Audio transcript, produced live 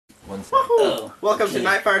one sec. Oh, Welcome okay. to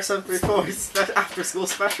Nightfire 734's after school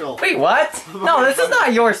special. Wait, what? No, this is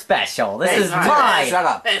not your special. This is mine. Shut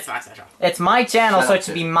up. It's my special. It's my channel, Shut so up, it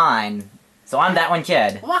should dude. be mine. So I'm that one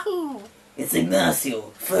kid. Wahoo! It's Ignacio.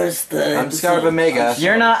 First, I'm scared of Omega.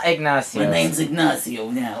 You're not Ignacio. My name's Ignacio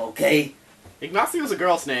now, okay? Ignacio's a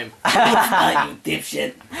girl's name. It's not, you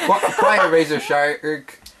dipshit. Quiet, Razor Shark.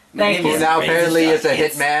 Thank Who you. now Razor apparently Shark, is a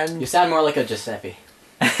it's- hitman. You sound more like a Giuseppe.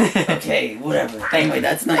 Okay, whatever. Anyway,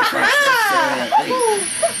 that's nice.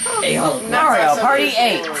 Hey, Hulk. Mario, Party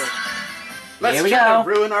 8. Let's Here we try go. to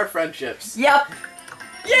ruin our friendships. Yep.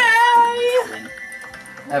 Yay!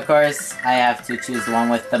 Of course, I have to choose the one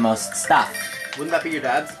with the most stuff. Wouldn't that be your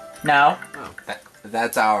dad's? No.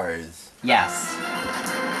 That's ours. Yes.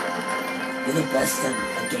 You're the best at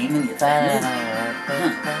a game in your family.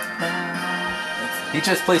 He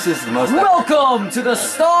just places the most. Welcome to the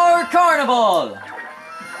Star Carnival!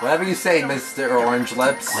 Whatever you say, Mr. Orange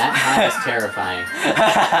Lips. That hat is terrifying.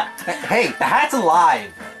 Hey, the hat's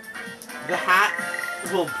alive. The hat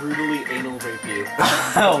will brutally anal rape you.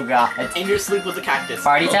 Oh god. And you're asleep with a cactus.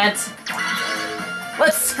 Party tent?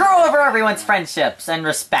 Let's screw over everyone's friendships and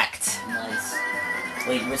respect. Nice.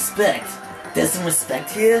 Wait, respect? There's some respect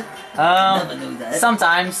here? Never knew that.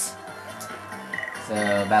 Sometimes. So,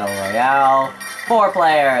 Battle Royale. 4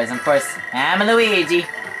 players, and of course, I'm a Luigi.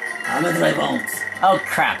 I'm a Dry Bones. Oh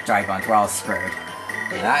crap, Dry Bones, we're all screwed.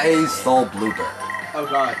 And I stole Blooper. Oh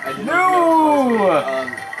god, I didn't No!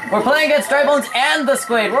 know. We're playing against Dry Bones and the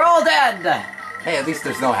Squid, we're all dead! Hey, at least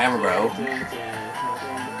there's no hammer, bro.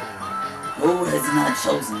 Who has not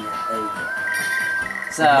chosen yet? There you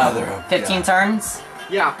So, Mother of 15 God. turns,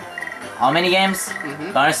 Yeah. all mini-games,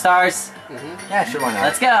 bonus stars, Yeah, sure, why not?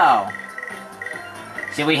 let's go!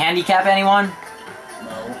 Should we handicap anyone? go.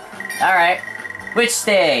 No. Alright. Which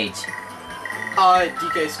stage?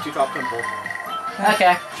 DK's Treetop Temple.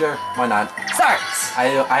 Okay, Sure, why not? start!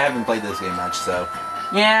 I haven't played this game much, so.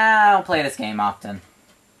 Yeah, I don't play this game often.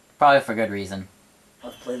 Probably for good reason.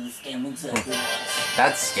 I've played this game exactly once.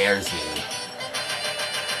 That scares me.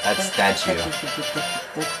 That's you.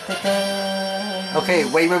 Okay,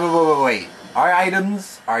 wait. Our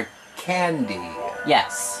items are candy.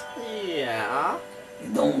 Yes. Yeah.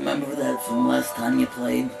 You don't remember that from last time you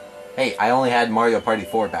played? Hey, I only had Mario Party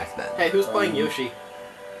 4 back then. Hey, who's playing Yoshi?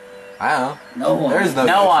 I don't know. No one. There's no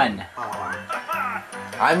No Yoshi. one.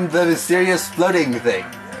 I'm the mysterious floating thing.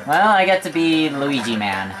 Well, I get to be Luigi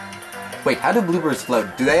Man. Wait, how do bloopers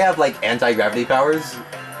float? Do they have, like, anti-gravity powers?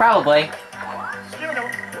 Probably.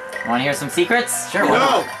 Wanna hear some secrets? Sure, why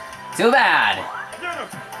not? No! Too bad.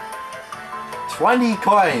 20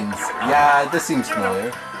 coins! Yeah, this seems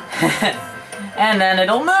familiar. And then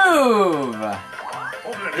it'll move!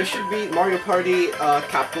 This should be Mario Party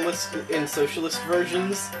capitalist and socialist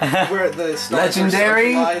versions, where the stars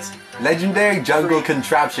Legendary? are socialized. Legendary jungle Free.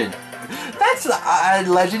 contraption. That's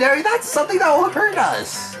legendary. That's something that will hurt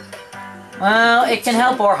us. Well, it can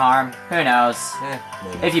help or harm. Who knows?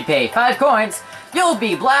 Maybe. If you pay 5 coins, you'll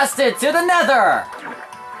be blasted to the nether!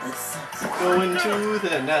 That sucks. Going to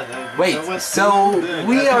the nether. Wait, Going so to the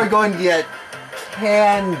we nether. are going to get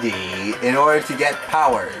candy in order to get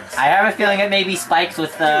powers. I have a feeling it may be spiked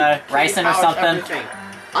with Candy ricin or powers something. everything.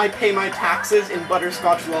 I pay my taxes in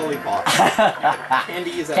butterscotch lollipops.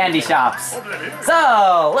 Candy is Candy everything. shops.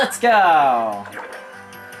 So, let's go!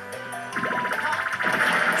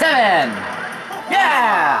 7!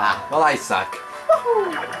 Yeah! Well, I suck.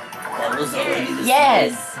 That was already the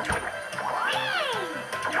Yes!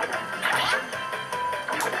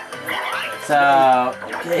 So,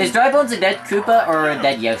 is Dry Bones a dead Koopa or a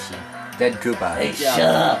dead Yoshi? Dead Koopa. Hey, Yeah.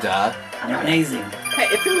 shut up. Duh. Amazing. Hey,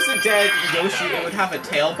 if it was a dead Yoshi, it would have a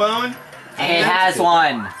tailbone. It has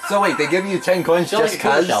one. So wait, they give you 10 coins Still just like a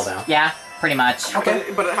Koopa cause? shell now. Yeah, pretty much. Okay.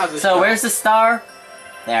 But it has a So shell. where's the star?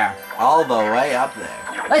 There. All the way up there.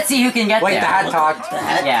 Let's see who can get Wait, there. the hat talked. The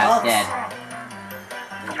hat Yeah, talks? dead.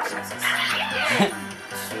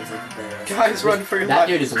 Guys, run for your That life.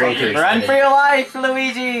 dude is way too Run excited. for your life,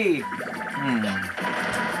 Luigi!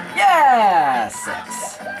 Yeah!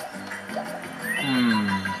 6.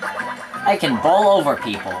 I can bowl over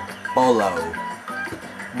people. Bolo.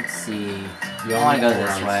 Let's see. You I want to go only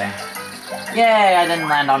this have way. Yay, I didn't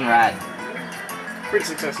land on red. Pretty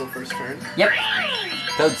successful first turn. Yep.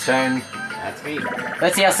 Toad's turn. That's me.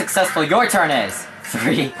 Let's see how successful your turn is.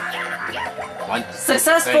 3. 1.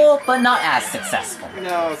 Successful, but not as successful. No,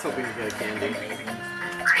 I was hoping to get a candy.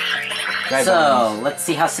 Dry So, Bones. let's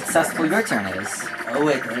see how successful your turn is. Oh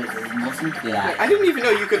wait, there's nothing. Do that. I didn't even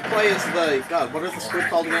know you could play as the... God, what is the squid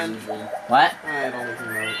called again? What? I don't even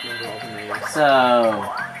remember all the names.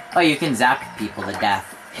 So... Oh, you can zap people to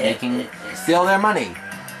death. Making... Steal their money.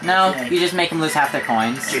 No, Okay. you just make them lose half their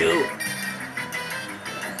coins. Shoot.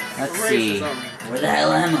 Let's see. Racism. Where the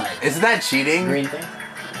hell am I? Isn't that cheating? Green thing?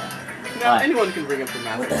 No, What? anyone can bring up the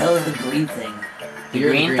map. What the hell is the green thing? The You're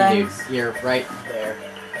green the thing? dude. You're right there.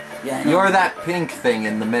 Yeah, I know. You're that pink thing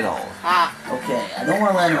in the middle. Ah, Okay, I don't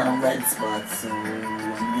want to land on a red spot, so I'm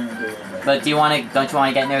gonna go with red. But don't you want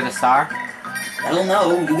to get near the star? I don't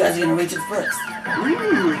know. You guys are gonna reach it first.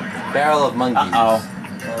 Barrel of monkeys. Uh-oh.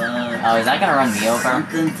 Oh, is that gonna run me over?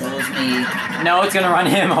 Something tells me. No, it's gonna run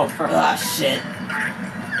him over. Ah, shit.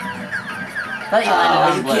 Thought you Oh, landed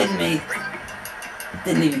are on you blue. kidding me?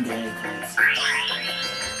 Didn't even get any coins.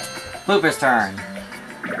 Blooper's turn.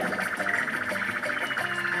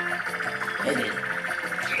 I did.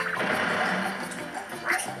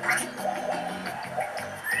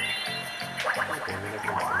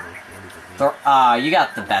 You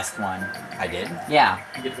got the best one. I did. Yeah.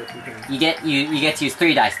 you get to go through here. You get to use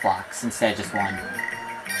 3 dice blocks instead of just 1.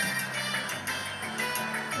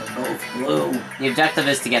 They're both blue. The objective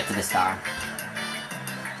is to get to the star.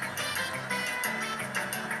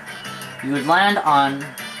 You would land on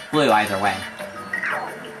blue either way.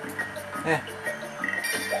 Eh.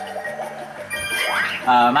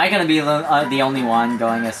 Am I gonna be the only one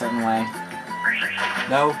going a certain way?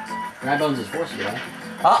 No. Dry bones is forced you, right?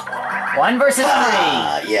 Oh! 1 versus 3!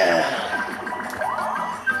 Ah, yeah.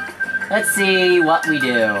 Let's see what we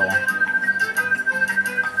do.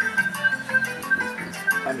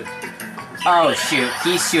 Time to Oh shoot,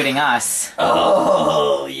 he's shooting us.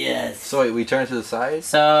 Oh, yes. So wait, we turn to the side?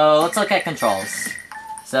 So, let's look at controls.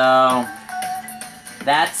 So,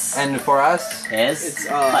 that's And for us? It's,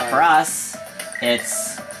 but for us,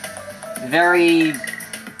 it's very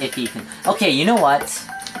iffy. Okay, you know what?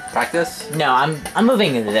 Practice? No, I'm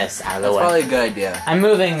moving this out of the That's way. probably a good idea. I'm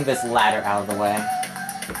moving this ladder out of the way.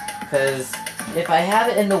 Because if I have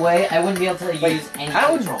it in the way, I wouldn't be able to use any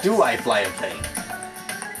How controls. do I fly a plane?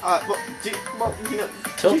 well, you know,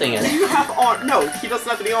 Tilting do it. you have arms? No, he doesn't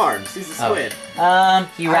have any arms. He's a Oh. squid.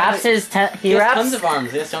 He wraps his He has tons of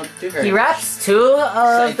arms. They just don't do very he much. wraps 2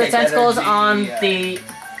 of the Psychic tentacles energy, on the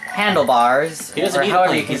handlebars, He doesn't or need a however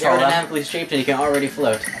plane. you He's control them. aerodynamically shaped and he can already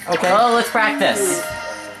float. Okay. Well, let's practice.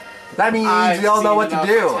 That means I've we all know seen what to enough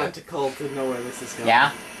do. Tentacle to know where this is going.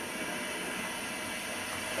 Yeah?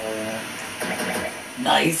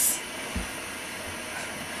 Nice.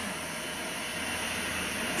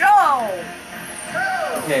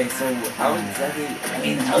 Okay, so how exactly? I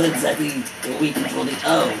mean, how exactly do we control the?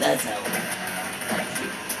 Oh, that's how.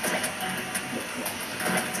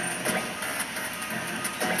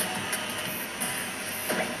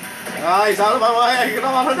 Ah, he's out of my way. I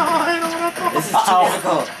don't want to die. I don't want to die. This is too Uh-oh.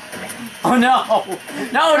 difficult. Oh no!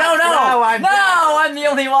 No, no, no! No, I'm I'm the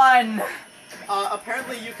only one!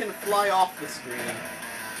 Apparently you can fly off the screen.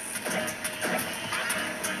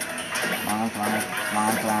 Come on, come on, come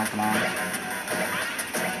on, come on, come on.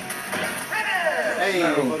 Hey,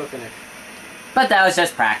 Oh. photo finish. But that was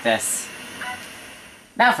just practice.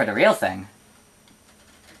 Now for the real thing.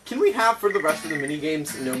 Can we have for the rest of the mini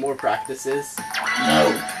games no more practices?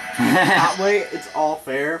 No. That way, it's all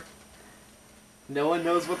fair. No one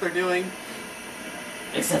knows what they're doing.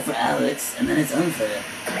 Except for Alex, and then it's unfair.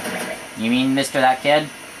 You mean Mr. That Kid?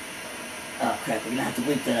 Oh crap, we're gonna have to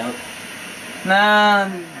bleep that out. No.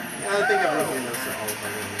 Yeah, I think everyone here knows what all of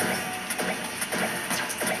them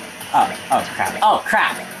Oh crap. Oh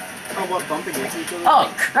crap. Oh, what, bumping into each other?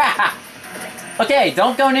 Oh crap! Okay,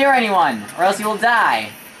 don't go near anyone, or else you will die.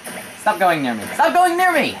 Stop going near me. Stop going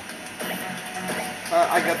near me!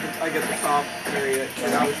 I got the top area.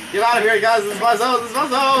 Get out of here, guys! This is my zone! This is my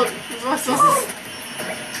zone! This is my zone!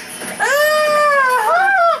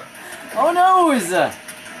 Ah! Oh noes! No,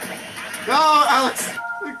 Alex!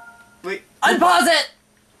 Wait. Unpause it!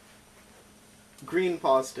 Green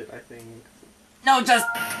paused it, I think. No, just...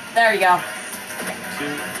 There you go. 2,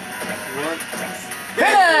 1.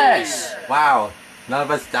 Finish! Wow. None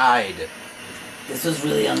of us died. This was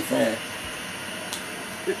really unfair.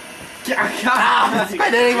 Ah, it's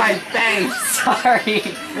been hitting my face! Sorry.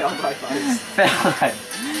 Failed high fives. Failed.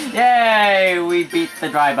 Yay! We beat the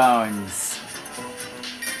dry bones.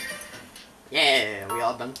 Yeah, we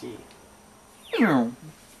all donkey.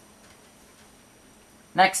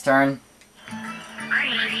 Next turn.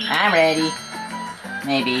 I'm ready.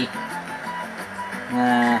 Maybe.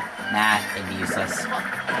 Nah, it'd be useless.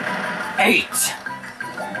 8!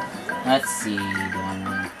 Let's see. No,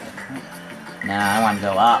 I want to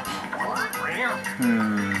go up.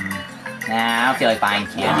 Nah, I don't feel like buying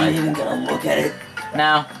You're not cube. even gonna look at it.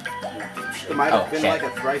 No. It might have Oh, been shit. like a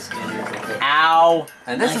thrice candy or something. Ow!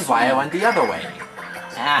 And this is why I went the other way.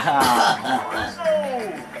 Ow.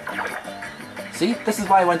 See, this is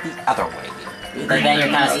why I went the other way. But then you're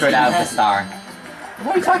kind of screwed out of the star.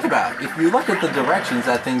 What are you talking about? If you look at the directions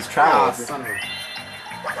that things Ah, travel, son of a...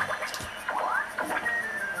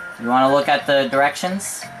 You want to look at the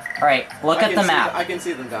directions? Alright, look I at can the see map. I can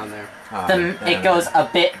see them down there. It goes a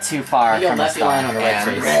bit too far You go from the lefty line star. on the right And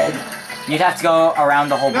space. Red. You'd have to go around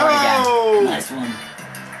the whole board again. No! Nice one.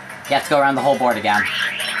 You have to go around the whole board again.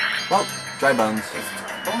 well, dry bones.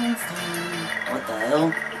 Bones time. What the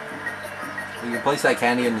hell? You can place that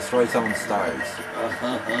candy and destroy someone's stars. Oh,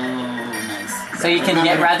 nice. So you can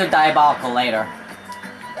get rather diabolical later.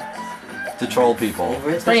 To troll people.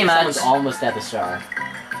 Favorite? Pretty much. Someone's almost at the star.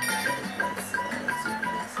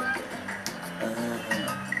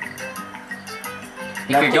 If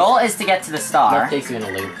your goal is to get to the star, Left takes you in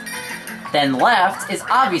a loop. then left is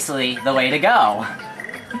obviously the way to go.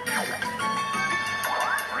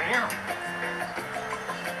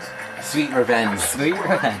 Sweet revenge. Sweet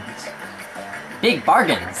revenge. Big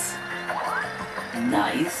bargains.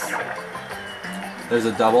 Nice. There's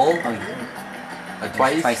a double, Oh, yeah. a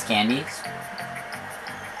twice. Twice candy.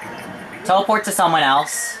 Teleport to someone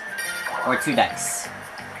else. Or 2 dice.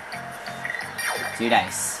 2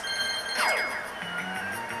 dice.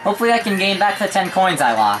 Hopefully I can gain back the 10 coins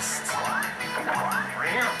I lost.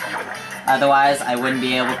 Otherwise, I wouldn't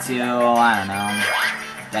be able to, I don't know,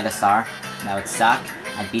 get a star. That would suck.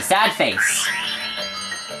 I'd be sad face.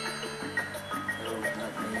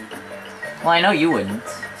 Well, I know you wouldn't.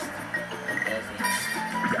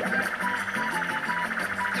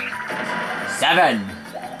 Seven.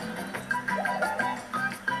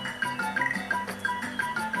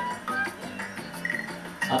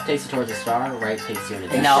 Up takes you towards the star, right takes you in a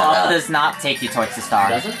No, dash. up does not take you towards the star.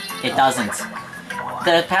 Doesn't? It doesn't.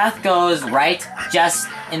 The path goes right just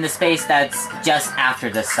in the space that's just after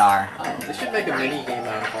the star. Oh. They should make a mini game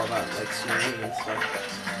out of all that, like swinging and stuff.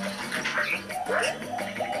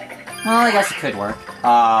 Well, I guess it could work.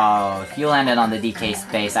 Oh, if you landed on the DK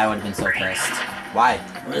space, I would have been so pissed. Why?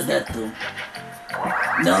 What does that do?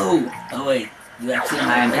 No! Oh wait, you actually don't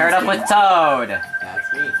I'm play paired this up with game. Toad.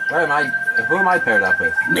 That's me. Where am I? Who am I paired up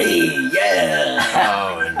with? Me, yeah!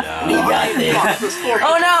 Oh We no. got this! This floor-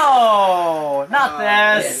 Oh no! Not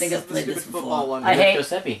Yeah, I this! think I've played Stupid this football before. one. I hate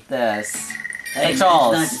Giuseppe. this. Hey,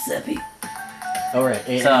 Controls. It's not Giuseppe. Oh, right.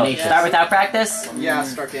 So, Animation. start without practice? Yeah,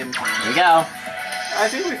 start game. Here we go. I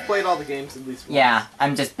think we've played all the games at least once. Yeah,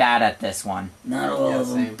 I'm just bad at this one. Not all Yeah, of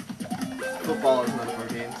them. same. Football is none of our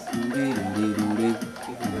games.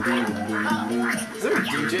 Is there a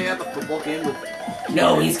DJ at the football game with...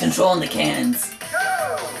 No, he's controlling the cannons.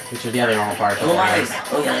 Which is the other normal part. Oh my!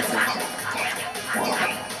 Oh yeah, that's it.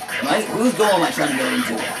 Whose goal am I trying to get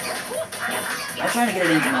into? I'm trying to get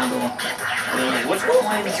it into my goal. Wait, which goal am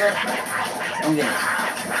I even trying? I don't get it.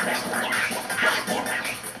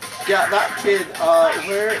 Yeah, that kid,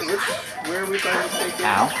 where are we trying to take him?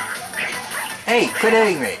 Ow. Hey, quit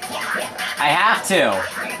hitting me. I have to.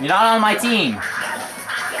 You're not on my team.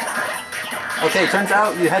 Okay, turns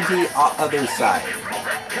out you head to the other side.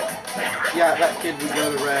 Yeah, that kid, we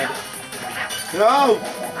go to red. No!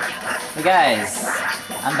 You guys,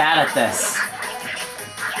 I'm bad at this.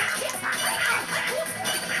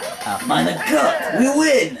 Oh. Mind the gut! We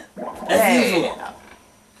win! As Hey. usual.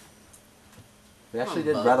 We actually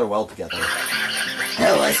did rather well together.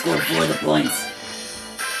 Hell, I scored 4 of the points.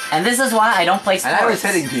 And this is why I don't play sports. And I was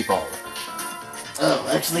hitting people. Oh,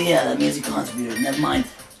 actually, yeah, that means you contributed. Never mind.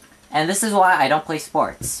 And this is why I don't play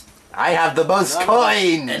sports. I have the most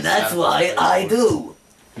coins! And that's why I do.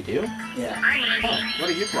 You do? Yeah. What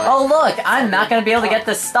do you play? Oh look, I'm not gonna be able to get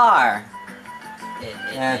the star.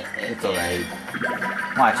 It's alright.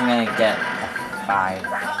 Watch, I'm gonna get a 5.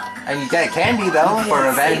 And you get candy though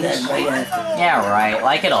for Say revenge. that right after. Yeah, right.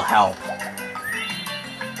 Like it'll help.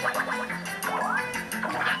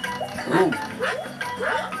 Ooh.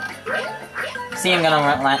 See, I'm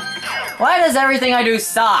gonna land. Why does everything I do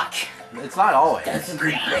suck? It's not always. That's a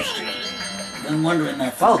good question. I'm wondering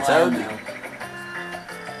that for Well, a while Toad. now.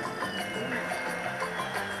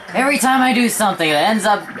 Every time I do something, it ends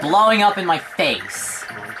up blowing up in my face.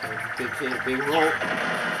 Big roll.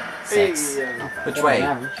 6. Hey, Which Better way? than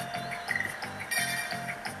average.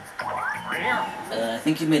 I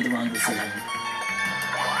think you made the wrong decision.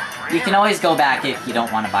 You can always go back if you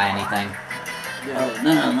don't want to buy anything. Oh,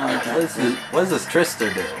 no, not like that. What does this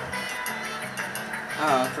Trister do?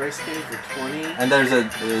 price candy for 20. And there's a...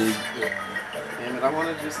 Damn it, I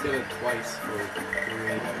want to just get it twice for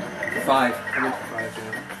 3. 5. I meant for 5,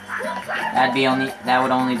 yeah. That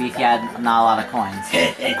would only be if you had not a lot of coins.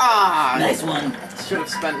 Ah! Nice one. Should have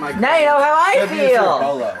spent my... Now you know how I Good use for feel!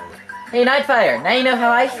 Polo. Hey, Nightfire, now you know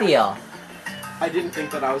how I feel. I didn't think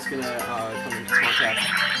that I was gonna come into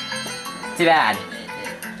contact. Too bad.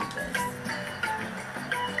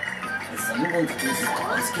 Is someone going to choose his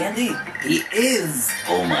boss candy? He is!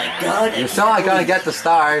 Oh my god! You're still not gonna get the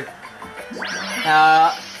star.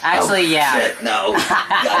 Actually, yeah. Shit, no!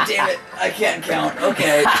 God damn it! I can't count.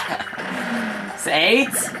 Okay. It's 8?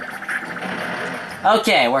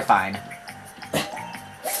 Okay, we're fine.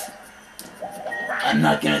 I'm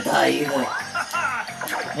not gonna die either.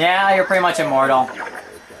 Yeah, you're pretty much immortal.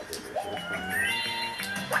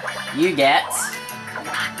 You get...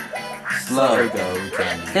 Slow go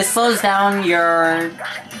candy. This slows down your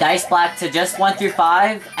dice block to just 1 through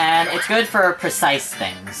 5, and it's good for precise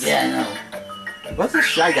things. Yeah, I know. What's the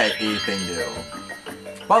Shy Guy E thing do?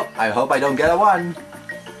 Well, I hope I don't get a 1.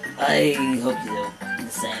 I hope you do. The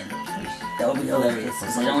same. That would be hilarious,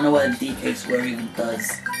 because I don't know what a DK square even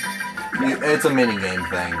does. It's a minigame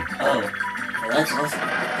thing. Oh. Well, that's awesome.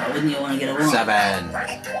 Why wouldn't you want to get a 1? 7.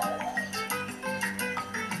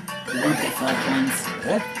 You want to pay 5 coins?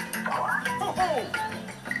 Eh?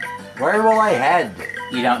 Where will I head?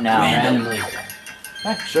 You don't know. Random. Randomly.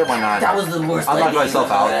 Sure, why not? That was the worst I'll knock idea myself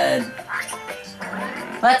I've out. ever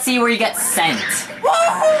had. Let's see where you get sent.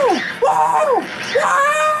 Whoa! Whoa!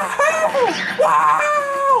 Whoa!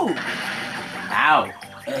 Wow! Ow.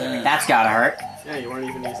 That's gotta hurt. Yeah, you weren't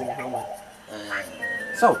even using a helmet.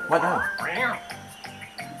 So, what now?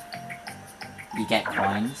 You get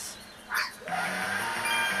coins.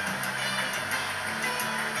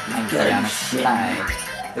 And go gotta down be a shitting slide.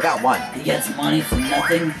 I got 1. He gets money for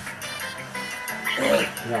nothing.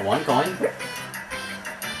 You got 1 coin?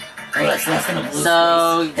 Oh, that's less than a blue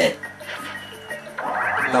So- space. Hit.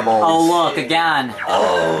 Doubles. Oh, look, again.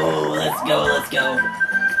 Oh, let's go, let's go.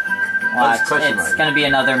 Watch, question it's mark? gonna be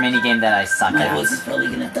another minigame that I suck My at. voice is probably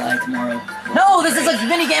gonna die tomorrow. No, this is a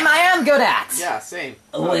minigame I am good at! Yeah, same.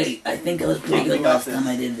 Oh wait, I think I was pretty good last time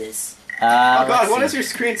I did this. Oh god, let's what see. is your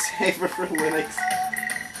screensaver for Linux?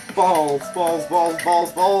 Balls, balls, balls,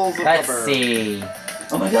 balls, balls of Let's rubber. see.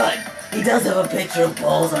 Oh my god, he does have a picture of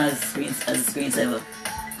balls on his screen as a screensaver.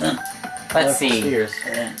 Huh. Let's see. Spheres.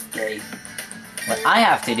 Okay. What I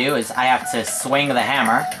have to do is I have to swing the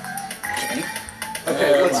hammer. Okay.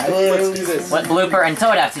 Okay, let's do this. What Blooper and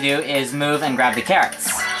Toad have to do is move and grab the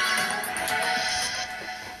carrots.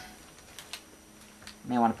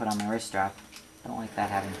 May want to put on my wrist strap. I don't like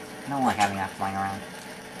that flying around.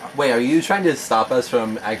 Wait, are you trying to stop us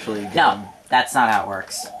from actually getting... No, that's not how it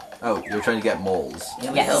works. Oh, you're trying to get moles.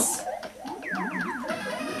 Yeah, we help. Yes.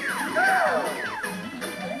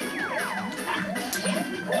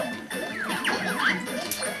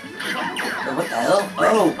 Oh, what the hell?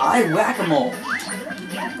 Oh, I whack-a-mole.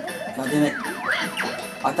 God damn it.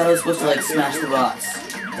 I thought I was supposed to like smash the rocks.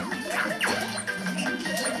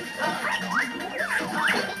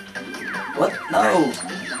 What? No!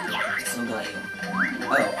 So got you.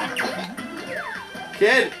 Oh.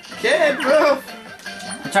 Kid, move!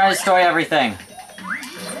 I'm trying to destroy everything.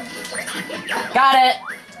 Got it!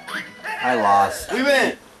 I lost. We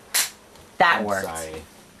win! That I'm worked. sorry.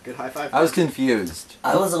 Good high five. I was confused.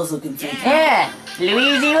 I was also confused. Yeah!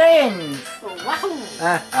 Luigi wins!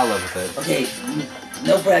 I'll live with it. Okay,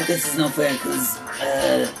 no practice is no fair, because,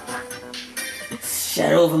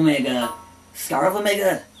 Shadow of Omega. Scar of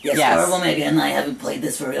Omega? Yeah, Yes. Scar of Omega, and I haven't played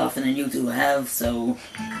this very often, and you two have, so,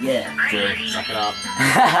 yeah. Sure. Suck it up.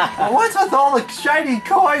 Well, what's with all the shiny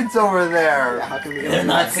coins over there? How can we They're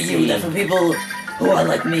not for you, they're for people who are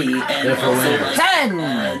like me, and They're for also winners. like, 10!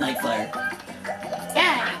 Nightfire.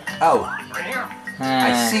 Oh,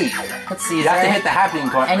 I see. Let's see, You is have to there hit the happening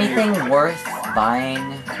point. anything worth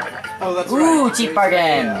buying? Oh, that's Ooh, right. cheap There's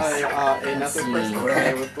bargains. Another Let's person see.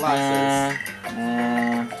 okay, with glasses.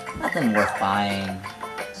 Nothing worth buying.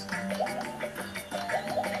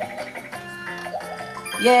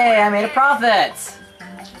 Yay, I made a profit!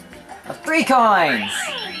 Of 3 coins!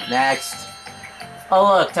 Next. Oh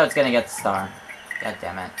look, Toad's gonna get the star. God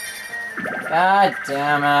damn it. God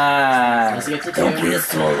damn Let's it. get to Don't 2. be a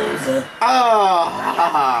sore loser. Oh,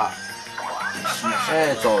 ha ha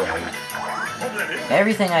It's alright.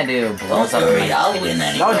 Everything I do Don't blows up worry, me. I'll win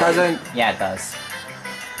anyway. No, it doesn't. Yeah, it does.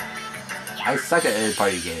 I suck at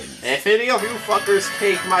third-party games. If any of you fuckers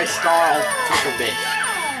take my star, I'll take a bitch.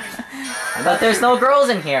 But there's no girls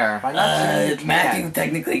in here. Why not? Matthew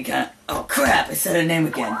technically can't. Oh crap, I said her name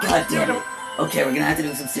again. God damn it. Okay, we're gonna have to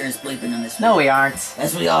do some serious bleeping on this one. No, we aren't.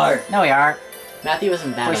 Yes, we are. No, we aren't. Matthew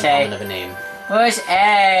isn't that Push uncommon A. of a name. Push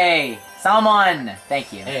A! Someone!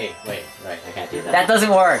 Thank you. Hey, wait, right, I can't do that. That doesn't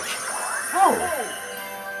work. Oh.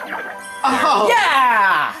 Oh!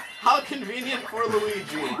 Yeah! How convenient for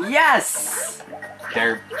Luigi. Yes!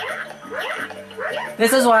 Derp.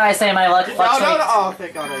 This is why I say my luck No, fluctuates. no, no. Oh,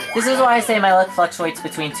 thank God. This is why I say my luck fluctuates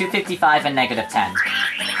between 255 and -10.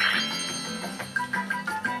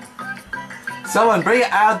 Someone bring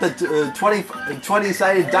out the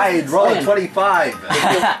 20-sided die and roll a 25.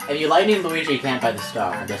 If you lightning Luigi, you can't buy the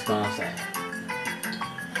star. I'm just gonna say.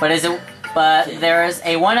 But there is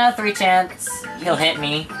a 1 out of 3 chance he'll hit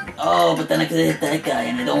me. Oh, but then I could hit that guy,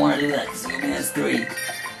 and I don't want to do that, because he only has 3.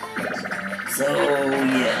 So,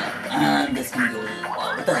 yeah, I'm just gonna go with it.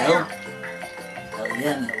 Oh, what the hell? Oh,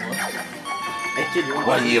 yeah, I'm gonna look. Hey, kid, you want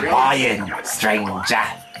What are you buying, stranger?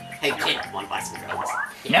 Hey, kid, want to buy some drugs?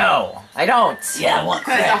 No, I don't. Yeah, I want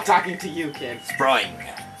I'm crack. not talking to you, kid. Spring.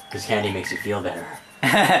 This candy makes you feel better.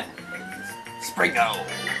 Springo.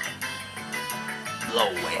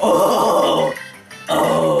 Blow it. Oh!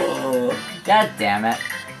 Oh! God damn it.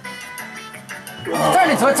 Turn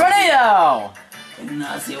into a tornado!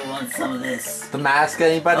 Ignacio wants some of this. The mask,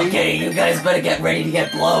 anybody? Okay, you guys better get ready to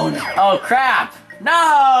get blown. Oh crap!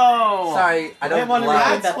 No! Sorry, I don't wanna blow.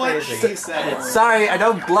 read That's what phrasing. she said. Sorry, I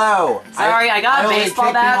don't blow. Sorry, I got only baseball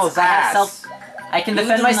kick bats. people's I have ass. I can You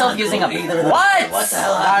defend do myself not using a. blow either. What? What the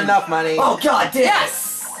hell Not happened? enough money. Oh god damn! Yes!